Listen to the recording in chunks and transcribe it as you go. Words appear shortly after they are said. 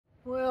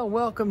Well,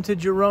 welcome to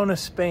Girona,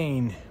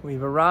 Spain.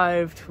 We've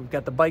arrived, we've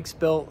got the bikes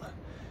built.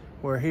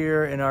 We're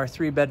here in our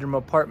 3-bedroom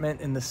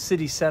apartment in the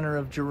city center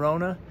of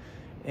Girona.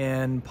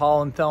 And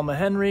Paul and Thelma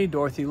Henry,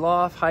 Dorothy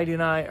Loft, Heidi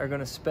and I are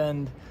gonna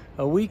spend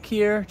a week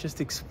here just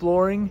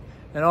exploring.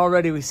 And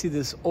already we see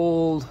this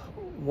old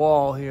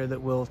wall here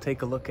that we'll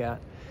take a look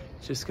at.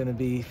 It's just gonna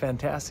be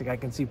fantastic. I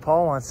can see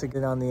Paul wants to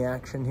get on the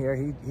action here.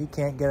 He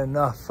can't get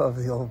enough of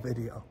the old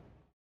video.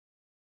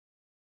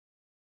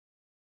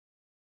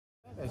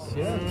 Looks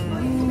good,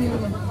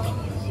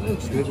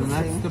 and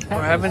that's the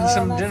We're having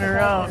some dinner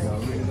out.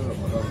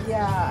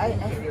 Yeah,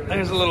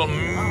 There's a little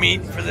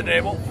meat for the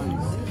table.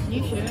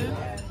 you should.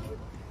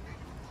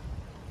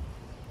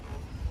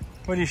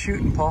 What are you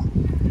shooting, Paul?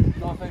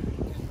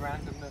 nothing, just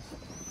randomness.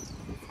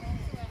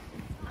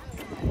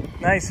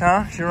 Nice,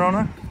 huh,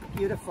 Girona?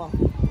 Beautiful.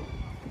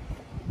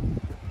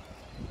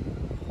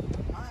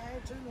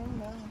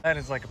 That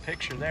is like a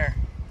picture there.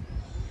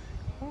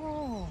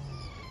 Oh.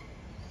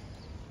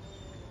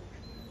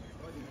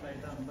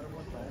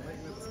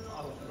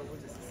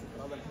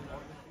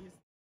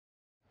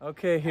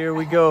 Okay, here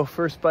we go.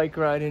 First bike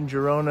ride in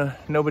Girona.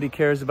 Nobody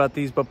cares about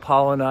these but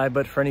Paul and I,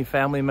 but for any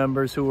family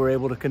members who were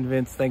able to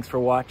convince, thanks for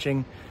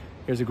watching.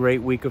 Here's a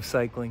great week of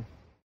cycling.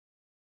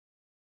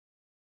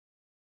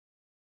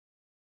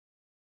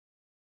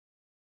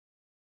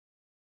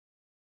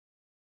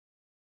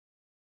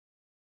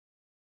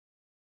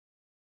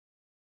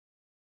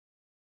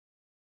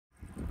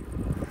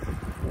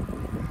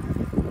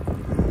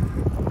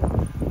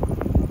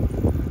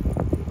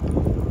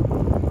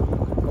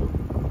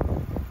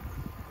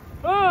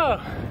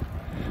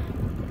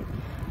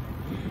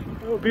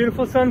 Oh,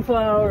 beautiful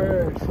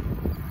sunflowers.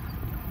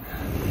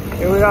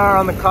 Here we are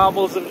on the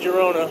cobbles of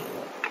Girona.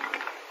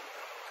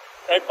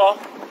 Right, Paul?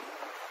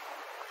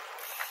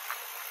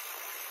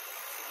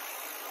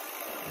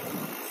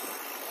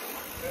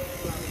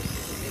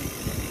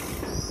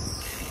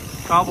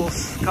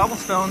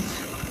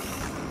 Cobblestones.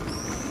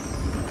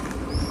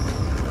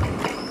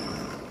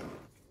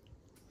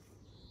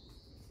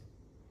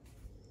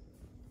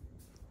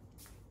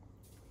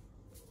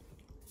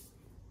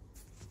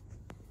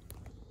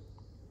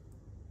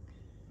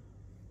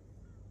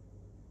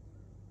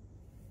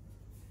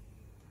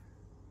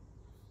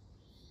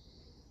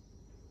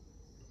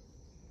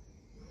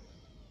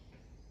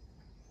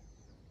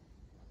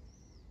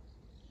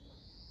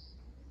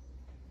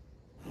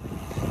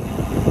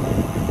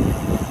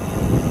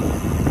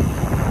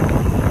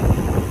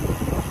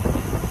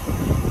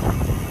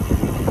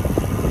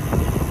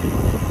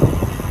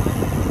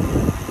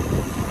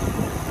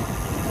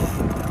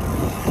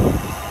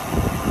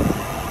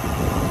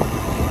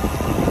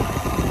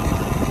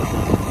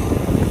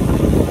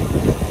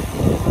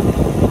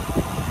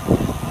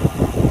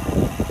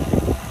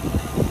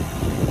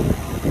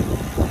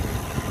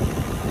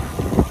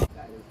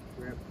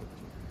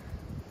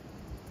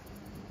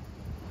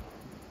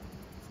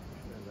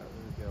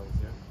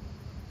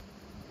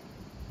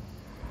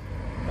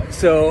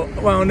 So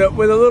wound up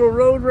with a little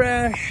road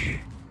rash,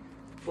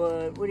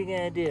 but what are you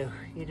gonna do?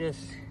 You just,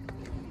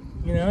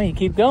 you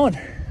keep going.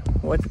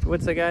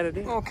 What's the guy to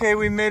do? Okay,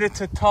 we made it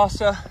to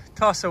Costa.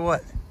 Costa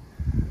what?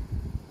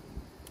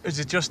 Is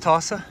it just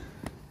Costa?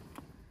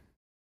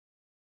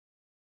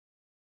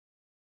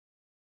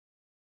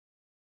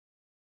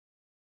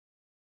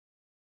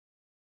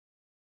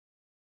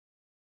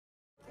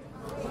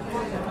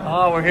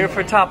 Oh, we're here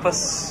for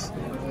tapas.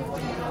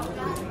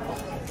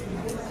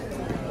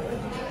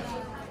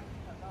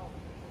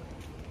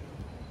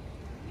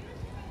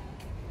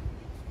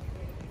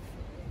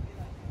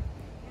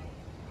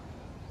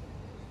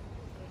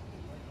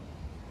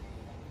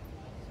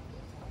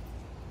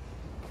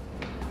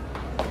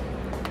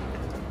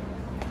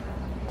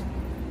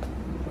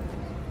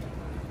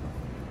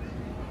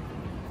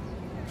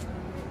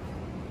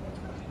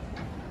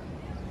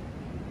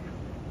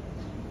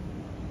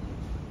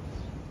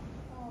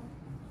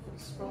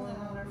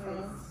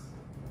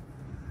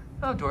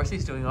 Oh,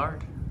 Dorothy's doing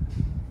art.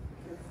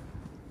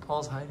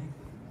 Paul's hiding.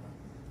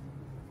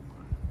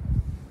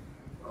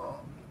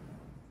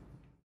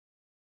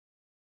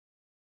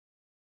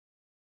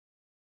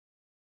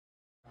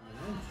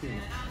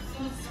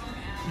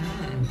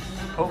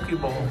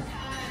 Pokeball.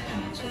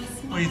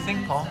 What do you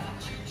think, Paul?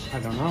 I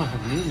don't know, I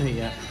haven't eaten it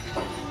yet.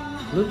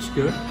 Looks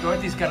good.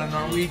 Dorothy's got a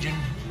Norwegian.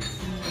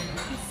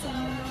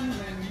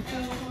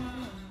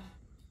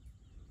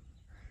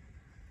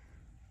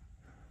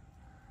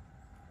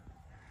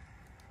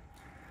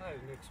 I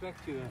didn't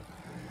expect you.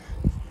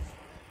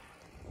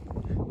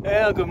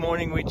 Well, good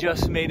morning. We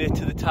just made it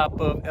to the top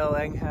of El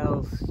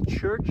Angel's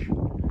church.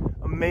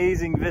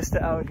 Amazing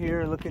vista out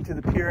here, looking to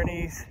the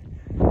Pyrenees.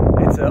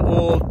 It's an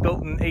old,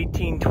 built in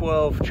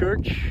 1812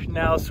 church.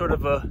 Now sort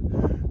of a,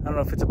 I don't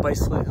know if it's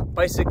a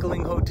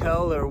bicycling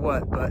hotel or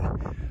what, but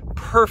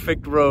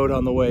perfect road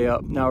on the way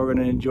up. Now we're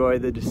going to enjoy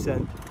the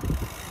descent.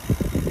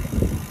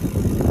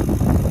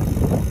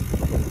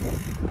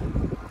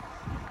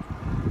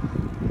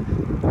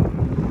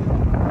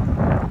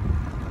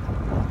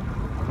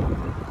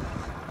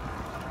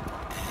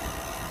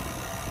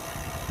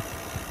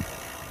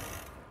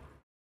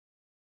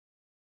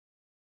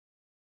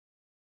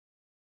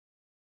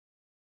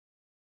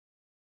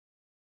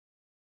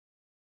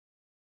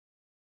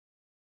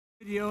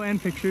 Video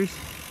and pictures.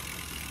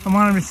 I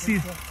want them to see.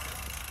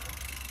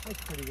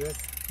 That's pretty good.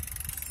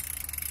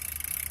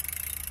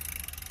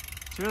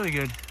 It's really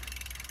good.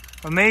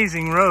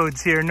 Amazing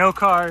roads here, no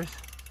cars.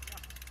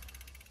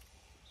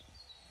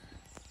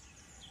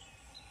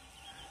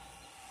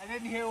 I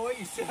didn't hear what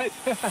you said.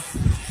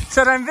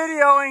 Said I'm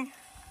videoing.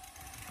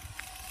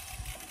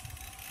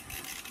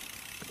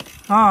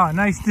 Ah,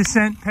 nice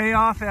descent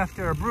payoff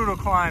after a brutal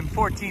climb,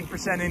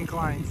 14%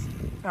 inclines.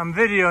 I'm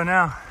video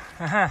now.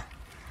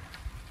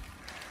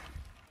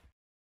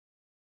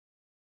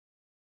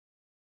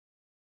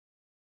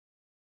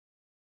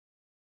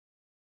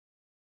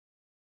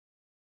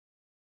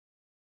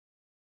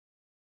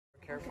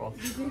 Careful.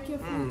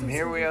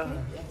 Here we are.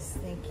 Yes,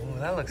 thank you. Oh,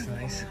 that looks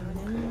nice.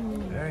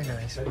 Very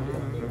nice.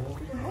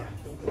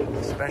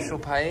 Special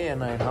paella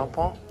night, huh,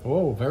 Paul?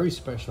 Oh, very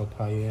special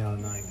paella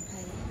night.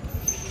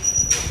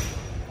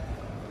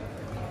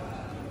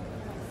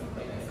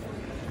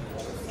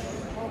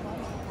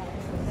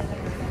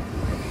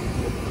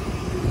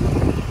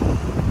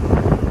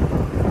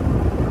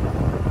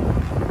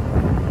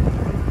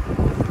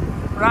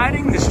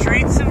 Riding the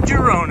streets of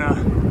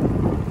Girona.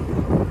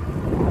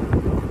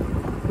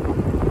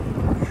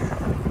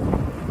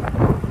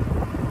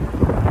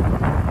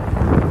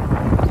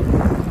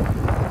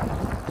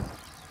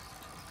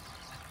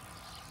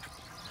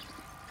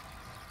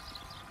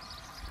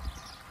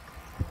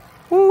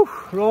 Woo,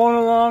 rolling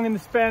along in the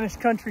Spanish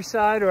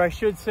countryside, or I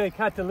should say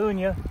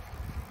Catalunya.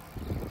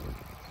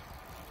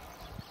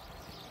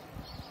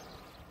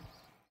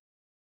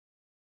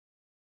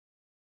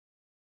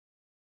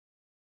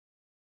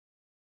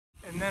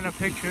 And then a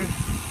picture.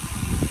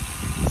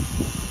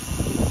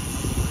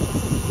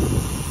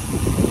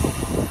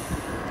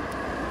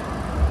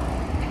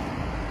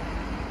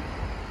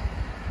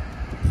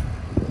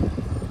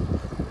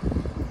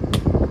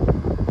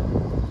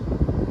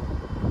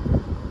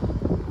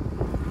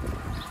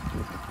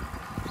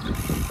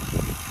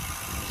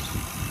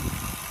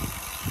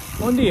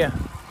 Bom dia.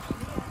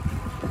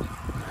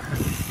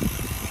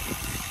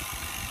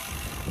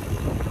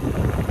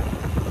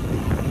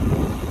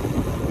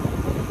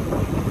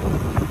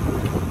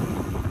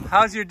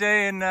 How's your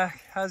day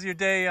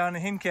on the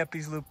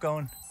Hincappies loop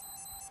going?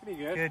 Pretty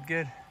good. Good,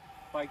 good.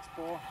 Bike's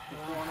full.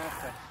 Just going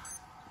after.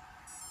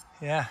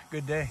 Yeah,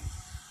 good day.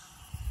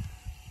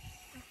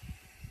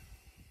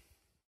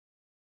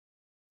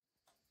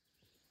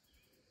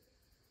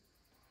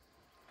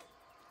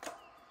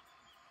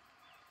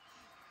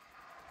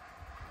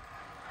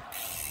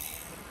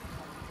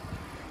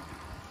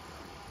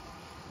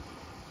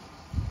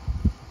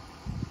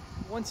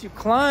 Once you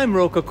climb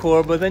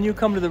Rocacorba, then you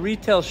come to the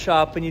retail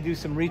shop and you do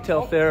some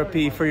retail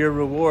therapy for your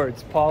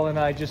rewards. Paul and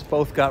I just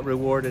both got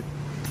rewarded.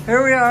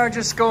 Here we are,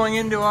 just going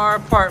into our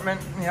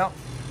apartment. Yep.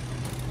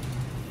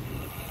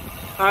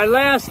 Our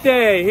last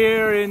day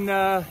here in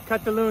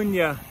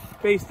Catalunya,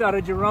 based out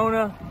of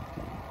Girona,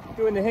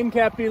 doing the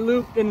Hincapie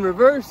loop in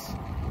reverse,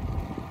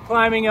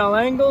 climbing El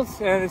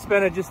Angles, and it's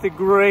been just a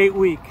great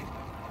week.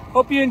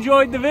 Hope you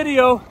enjoyed the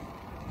video.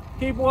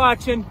 Keep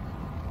watching,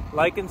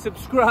 like and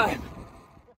subscribe.